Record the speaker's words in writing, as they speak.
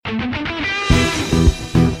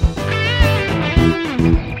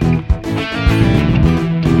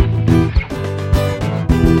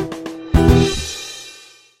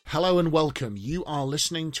Hello and welcome. You are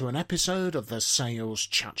listening to an episode of the Sales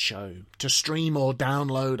Chat Show. To stream or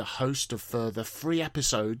download a host of further free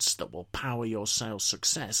episodes that will power your sales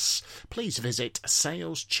success, please visit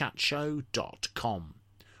saleschatshow.com.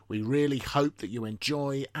 We really hope that you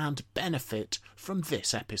enjoy and benefit from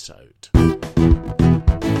this episode.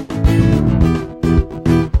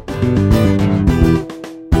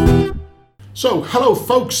 So, hello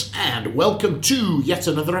folks, and welcome to yet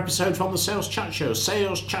another episode from the Sales Chat Show,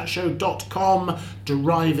 saleschatshow.com,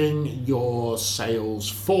 driving your sales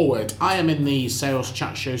forward. I am in the Sales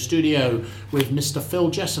Chat Show studio with Mr.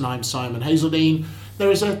 Phil Jess, and I'm Simon Hazeldine.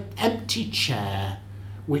 There is an empty chair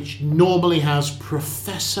which normally has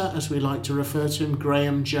Professor, as we like to refer to him,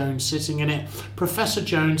 Graham Jones, sitting in it. Professor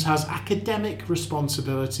Jones has academic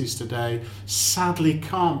responsibilities today, sadly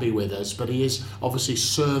can't be with us, but he is obviously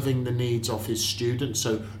serving the needs of his students,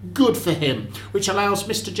 so good for him, which allows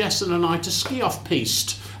Mr. Jesson and I to ski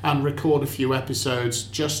off-piste and record a few episodes,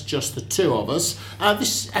 just the two of us.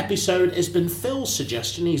 This episode has been Phil's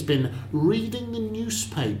suggestion. He's been reading the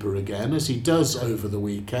newspaper again, as he does over the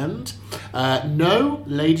weekend. No,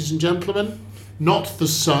 ladies and gentlemen, not The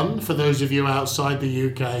Sun. For those of you outside the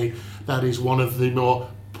UK, that is one of the more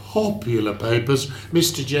popular papers.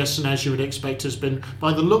 Mr. Jesson, as you would expect, has been,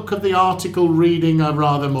 by the look of the article, reading a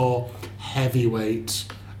rather more heavyweight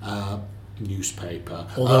newspaper.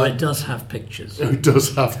 Although it does have pictures. It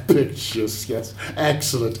does have pictures, yes.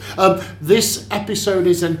 Excellent. This episode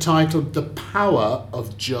is entitled The Power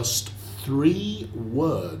of Just 3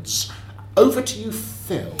 Words. Over to you,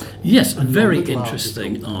 Phil. Yes, a very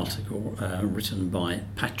interesting article written by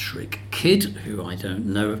Patrick Kidd, who I don't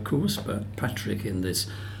know, of course, but Patrick in this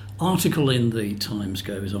article in the Times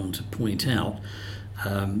goes on to point out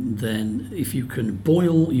then if you can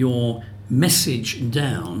boil your message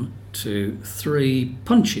down to 3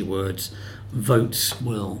 punchy words, votes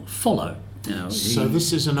will follow. Now, so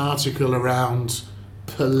this is an article around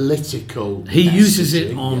political He uses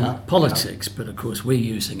it on politics, but of course we're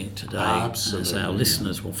using it today, as our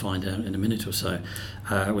listeners will find out in a minute or so,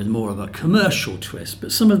 with more of a commercial twist.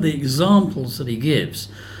 But some of the examples that he gives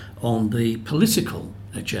on the political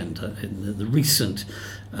agenda in the recent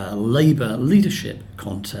Labour leadership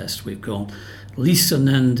contest, we've got Lisa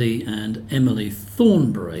Nandy and Emily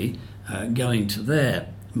Thornberry going to their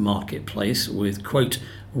marketplace with, quote,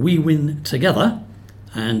 "We win together"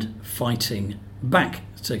 and "fighting back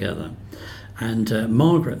together." And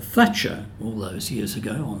Margaret Thatcher, all those years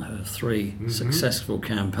ago on her 3 successful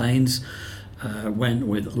campaigns, went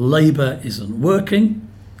with "Labour isn't working."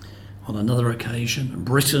 On another occasion,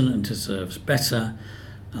 "Britain deserves better."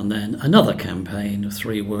 And then another campaign of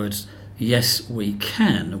 3 words, "Yes, we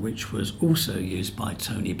can," which was also used by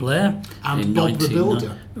Tony Blair. And Bob the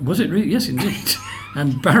Builder. Was it really? Yes, indeed.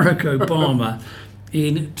 And Barack Obama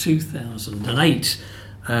in 2008.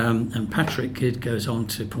 And Patrick Kidd goes on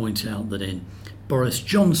to point out that in Boris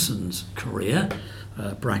Johnson's career,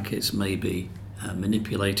 brackets may be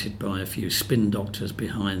manipulated by a few spin doctors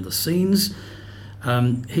behind the scenes,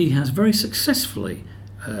 he has very successfully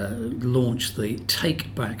launched the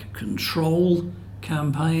Take Back Control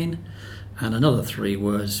campaign, and another 3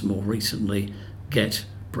 words more recently, "Get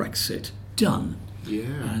Brexit Done." Yeah.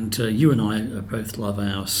 And you and I both love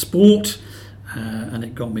our sport, and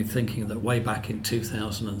it got me thinking that way back in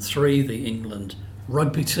 2003, the England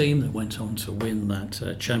rugby team that went on to win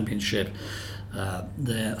that championship,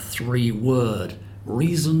 their 3-word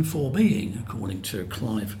reason for being, according to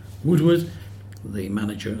Clive Woodward, the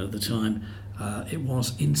manager at the time, it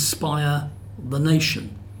was "Inspire the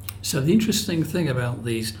Nation." So the interesting thing about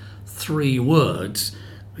these 3 words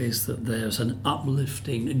is that there's an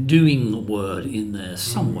uplifting doing word in there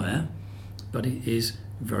somewhere, but it is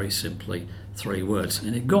very simply 3 words.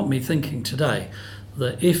 And it got me thinking today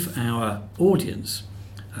that if our audience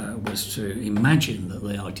was to imagine that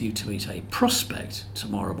they are due to meet a prospect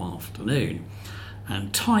tomorrow afternoon,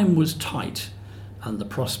 and time was tight, and the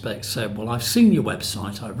prospect said, "Well, I've seen your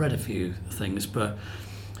website, I've read a few things, but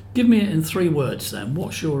give me it in 3 words then.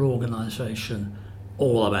 What's your organisation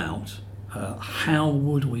all about?" How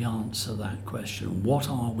would we answer that question? What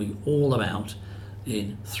are we all about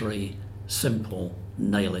in 3 simple,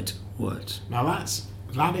 nail-it words? Now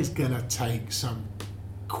that is going to take some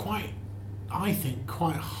quite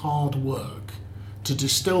hard work to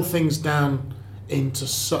distill things down into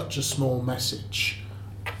such a small message.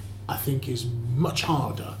 I think is much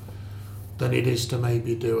harder than it is to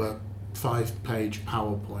maybe do a 5-page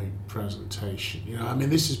PowerPoint presentation. You know, I mean,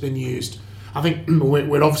 this has been used I think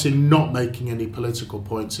we're obviously not making any political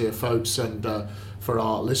points here, folks, and for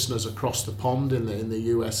our listeners across the pond in the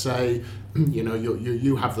USA,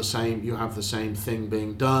 you have the same thing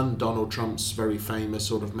being done. Donald Trump's very famous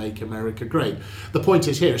sort of "Make America Great." The point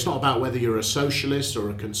is here, it's not about whether you're a socialist or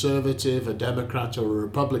a conservative, a Democrat or a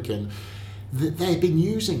Republican. They've been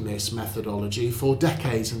using this methodology for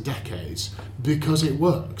decades and decades because it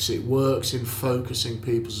works. It works in focusing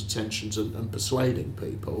people's attentions and persuading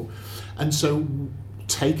people. And so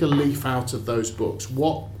take a leaf out of those books.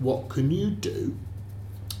 What can you do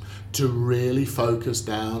to really focus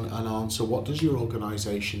down and answer what does your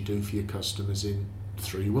organisation do for your customers in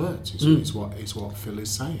 3 words is what Phil is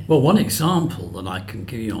saying. Well, one example that I can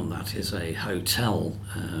give you on that is a hotel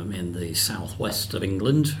in the southwest of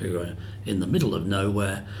England who are in the middle of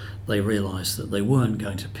nowhere. They realised that they weren't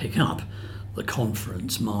going to pick up the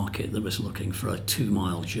conference market that was looking for a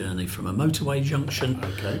 2-mile journey from a motorway junction.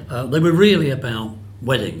 Okay. They were really about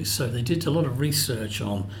weddings, so they did a lot of research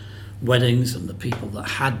on weddings and the people that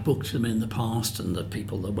had booked them in the past and the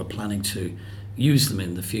people that were planning to use them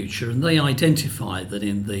in the future, and they identify that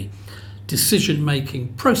in the decision-making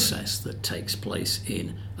process that takes place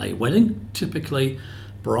in a wedding, typically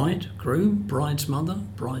bride, groom, bride's mother,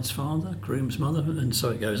 bride's father, groom's mother, and so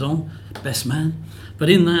it goes on, best man. But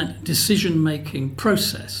in that decision-making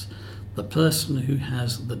process, the person who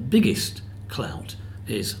has the biggest clout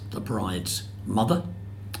is the bride's mother,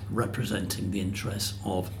 representing the interests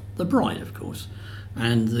of the bride, of course.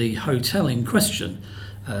 And the hotel in question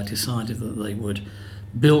decided that they would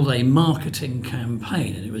build a marketing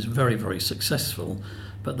campaign, and it was very, very successful,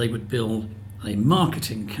 but they would build a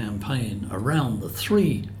marketing campaign around the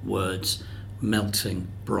 3 words, melting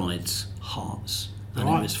brides' hearts. And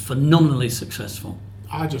Right. It was phenomenally successful.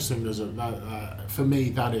 I just think for me,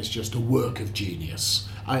 that is just a work of genius.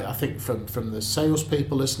 I think from the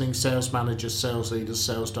salespeople listening, sales managers, sales leaders,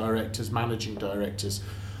 sales directors, managing directors,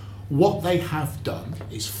 what they have done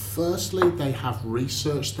is, firstly, they have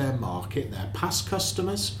researched their market, their past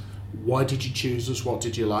customers. Why did you choose us? What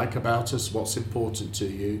did you like about us? What's important to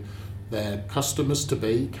you? Their customers to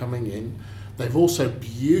be coming in. They've also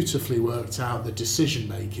beautifully worked out the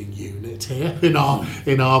decision-making unit here in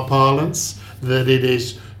our parlance, that it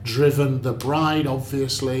is driven. The bride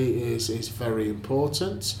obviously is very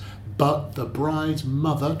important, but the bride's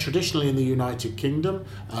mother, traditionally in the United Kingdom,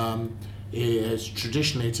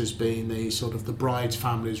 it has been the sort of the bride's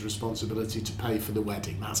family's responsibility to pay for the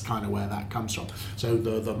wedding. That's kind of where that comes from. So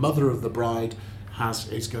the mother of the bride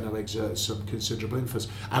is going to exert some considerable influence.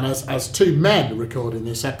 And as 2 men recording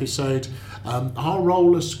this episode, our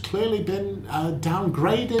role has clearly been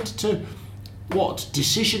downgraded to what,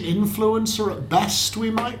 decision influencer at best, we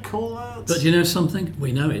might call that. But you know something?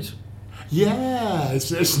 We know it. Yeah,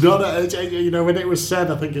 it's not, when it was said,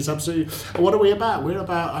 I think it's absolutely, what are we about? We're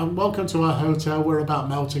about, welcome to our hotel, we're about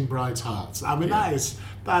melting brides' hearts. I mean, Yeah.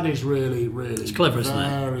 that is really, really It's clever, isn't it?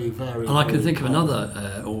 very, very, And I can very think of clever.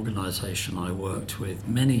 another organisation I worked with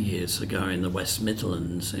many years ago in the West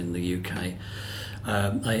Midlands in the UK,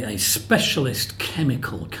 a specialist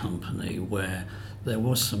chemical company where there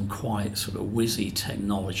was some quite sort of whizzy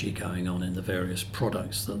technology going on in the various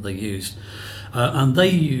products that they used. And they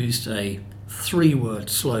used a 3-word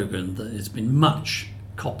slogan that has been much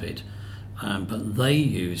copied, but they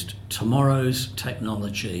used tomorrow's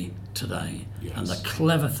technology today. Yes. And the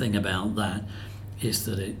clever thing about that is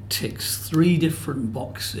that it ticks 3 different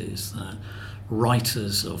boxes that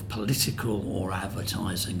writers of political or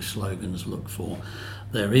advertising slogans look for.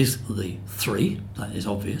 There is the 3, that is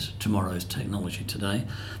obvious, tomorrow's technology today.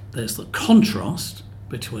 There's the contrast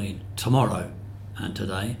between tomorrow and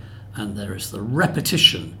today, and there is the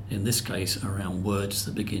repetition, in this case, around words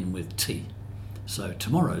that begin with T. So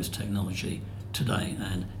tomorrow's technology today,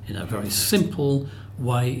 and in a very simple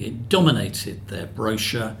way, it dominated their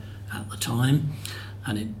brochure at the time,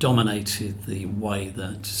 and it dominated the way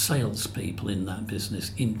that salespeople in that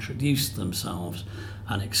business introduced themselves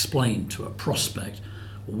and explained to a prospect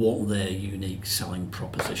what their unique selling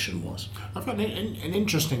proposition was. I've got an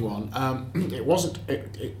interesting one. It wasn't,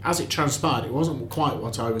 as it transpired, it wasn't quite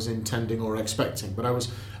what I was intending or expecting, but I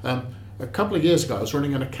was, a couple of years ago, I was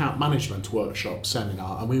running an account management workshop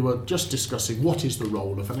seminar, and we were just discussing what is the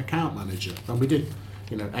role of an account manager, and we did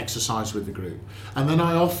exercise with the group. And then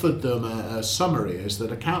I offered them a summary, is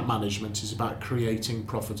that account management is about creating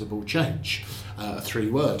profitable change, a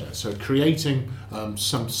 3-worder. So creating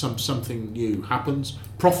something new happens,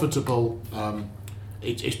 profitable,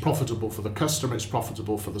 it's profitable for the customer, it's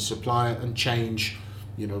profitable for the supplier, and change,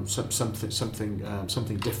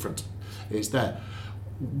 something different is there.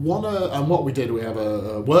 and what we did, we have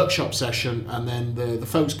a workshop session, and then the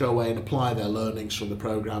folks go away and apply their learnings from the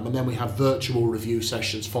program, and then we have virtual review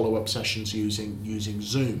sessions, follow-up sessions using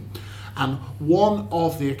Zoom. And one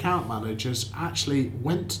of the account managers actually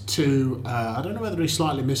went to, I don't know whether he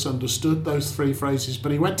slightly misunderstood those three phrases,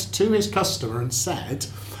 but he went to his customer and said,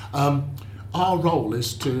 our role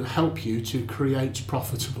is to help you to create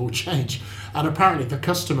profitable change. And apparently the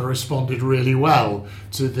customer responded really well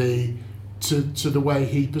to the way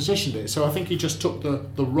he positioned it. So I think he just took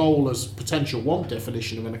the role as potential one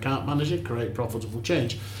definition of an account manager, create profitable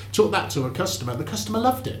change, took that to a customer. The customer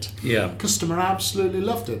loved it. Yeah. Customer absolutely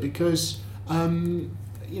loved it because,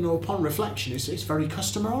 upon reflection, it's very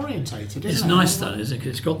customer orientated, isn't it? It's nice though, isn't it?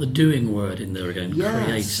 It's got the doing word in there again, Yes.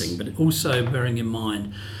 creating, but also bearing in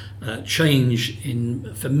mind change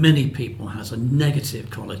for many people has a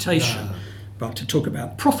negative connotation. Yeah. But to talk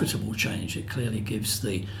about profitable change, it clearly gives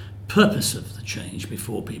the purpose of the change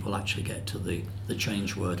before people actually get to the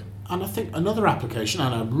change word. And I think another application,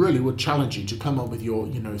 and I really would challenge you to come up with your,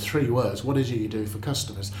 three words. What is it you do for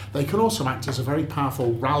customers? They can also act as a very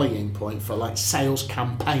powerful rallying point for like sales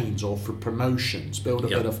campaigns or for promotions, build a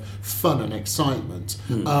bit of fun and excitement.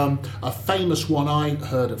 A famous one I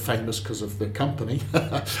heard, famous because of the company,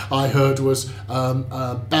 I heard was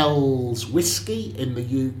Bell's Whiskey in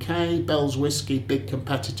the UK. Bell's Whiskey, big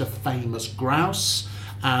competitor, Famous Grouse.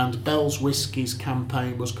 And Bell's Whiskey's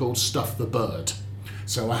campaign was called Stuff the Bird.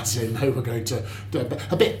 So as in they were going to do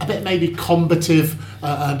a bit maybe combative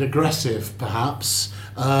and aggressive perhaps,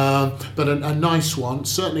 but a nice one.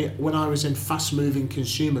 Certainly when I was in fast-moving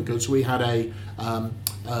consumer goods, we had a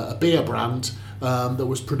beer brand that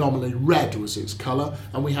was predominantly red was its colour,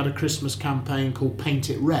 and we had a Christmas campaign called Paint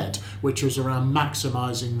It Red, which was around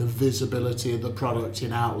maximising the visibility of the product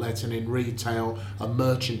in outlet and in retail and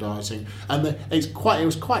merchandising. And it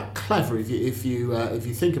was quite clever if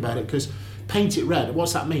you think about it, because Paint It Red,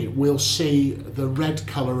 what's that mean? We'll see the red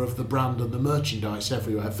colour of the brand and the merchandise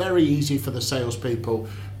everywhere. Very easy for the salespeople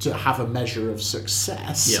to have a measure of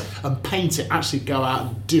success and paint it, actually go out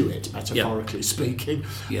and do it, metaphorically speaking.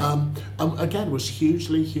 Again, was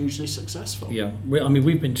hugely, hugely successful. Yeah,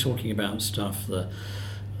 we've been talking about stuff that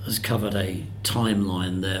has covered a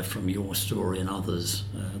timeline there from your story and others.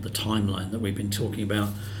 The timeline that we've been talking about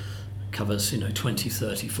covers 20,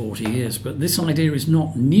 30, 40 years, but this idea is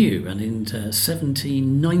not new, and in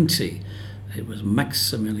 1790 it was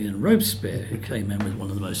Maximilian Robespierre who came in with one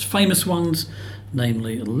of the most famous ones,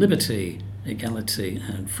 namely liberty, equality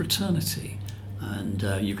and fraternity, and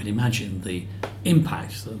you can imagine the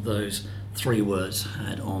impact that those three words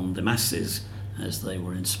had on the masses as they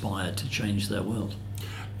were inspired to change their world.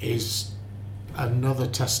 Is another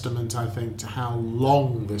testament, I think, to how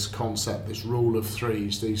long this concept, this rule of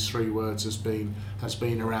threes, these three words has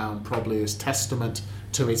been around, probably as testament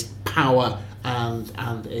to its power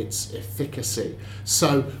and its efficacy.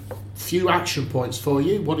 So, few action points for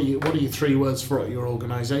you. What are your three words for what your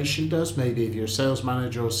organisation does? Maybe if you're a sales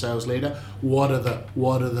manager or sales leader, what are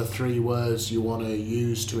the three words you want to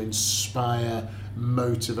use to inspire,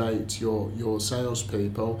 motivate your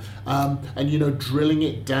salespeople, and drilling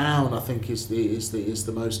it down, I think is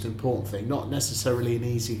the most important thing. Not necessarily an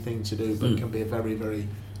easy thing to do, but can be a very, very,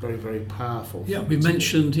 very, very powerful. Yeah, we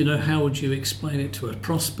mentioned, how would you explain it to a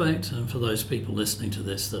prospect, and for those people listening to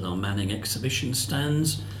this that are manning exhibition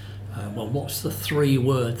stands, well, what's the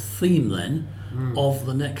three-word theme then of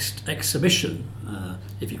the next exhibition?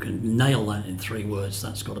 If you can nail that in three words,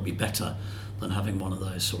 that's got to be better than having one of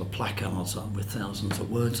those sort of placards up with thousands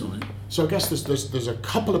of words on it. So I guess there's a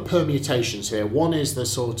couple of permutations here. One is the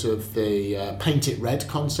sort of the paint it red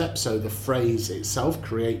concept, so the phrase itself,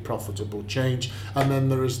 create profitable change, and then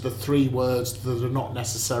there is the three words that are not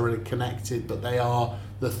necessarily connected, but they are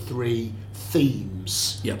the three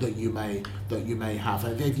themes that you may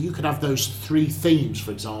have. If you could have those three themes,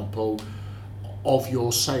 for example, of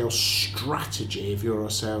your sales strategy, if you're a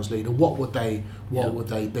sales leader, what would they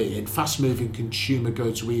be? In fast-moving consumer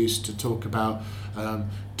goods, we used to talk about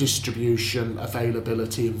distribution,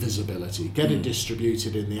 availability and visibility. Get it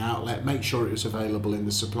distributed in the outlet, make sure it was available in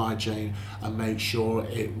the supply chain, and make sure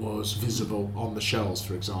it was visible on the shelves,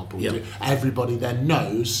 for example. Everybody then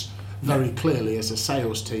knows very clearly as a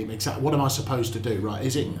sales team exactly what am I supposed to do, right?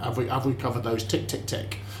 Have we covered those? Tick, tick,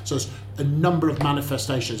 tick. So it's a number of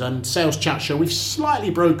manifestations. And Sales Chat Show, we've slightly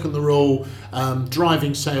broken the rule,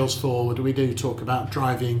 driving sales forward. We do talk about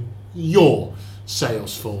driving your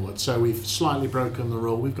sales forward. So we've slightly broken the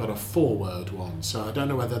rule. We've got a 4-word one. So I don't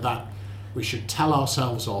know whether that we should tell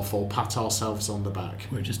ourselves off or pat ourselves on the back.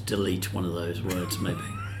 We'll just delete one of those words maybe.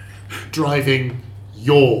 Driving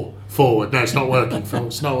your forward. No, it's not working,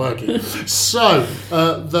 folks. It's not working. So,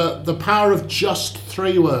 the power of just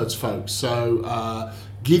 3 words, folks. So,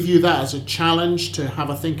 give you that as a challenge to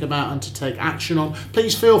have a think about and to take action on.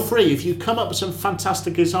 Please feel free, if you come up with some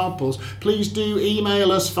fantastic examples, please do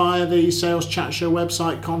email us via the Sales Chat Show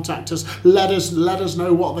website, contact us, let us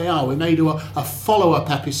know what they are. We may do a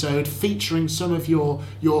follow-up episode featuring some of your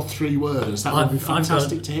 3 words. That would be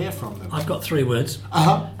fantastic to hear from them. I've got 3 words.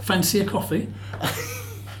 Fancy a coffee?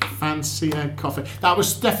 Fancy a coffee. That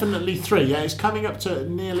was definitely 3. Yeah, it's coming up to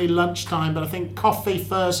nearly lunchtime, but I think coffee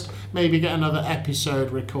first, maybe get another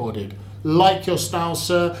episode recorded. Like your style,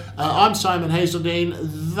 sir. I'm Simon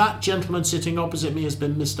Hazeldine. That gentleman sitting opposite me has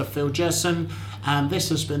been Mr. Phil Jessen, and this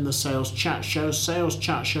has been the Sales Chat Show,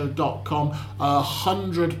 saleschatshow.com.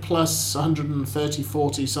 100 plus, 130,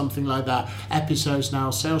 40, something like that, episodes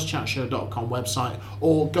now, saleschatshow.com website,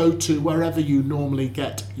 or go to wherever you normally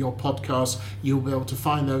get your podcasts. You'll be able to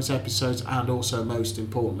find those episodes, and also, most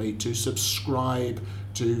importantly, to subscribe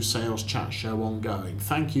to Sales Chat Show ongoing.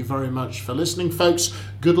 Thank you very much for listening, folks.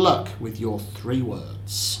 Good luck with your 3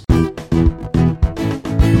 words.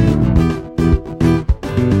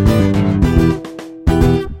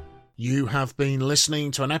 You have been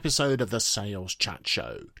listening to an episode of the Sales Chat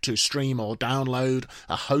Show. To stream or download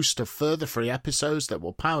a host of further free episodes that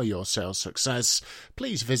will power your sales success,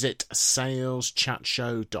 please visit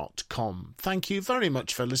saleschatshow.com. Thank you very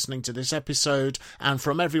much for listening to this episode, and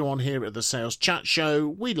from everyone here at the Sales Chat Show,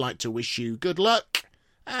 we'd like to wish you good luck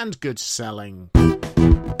and good selling.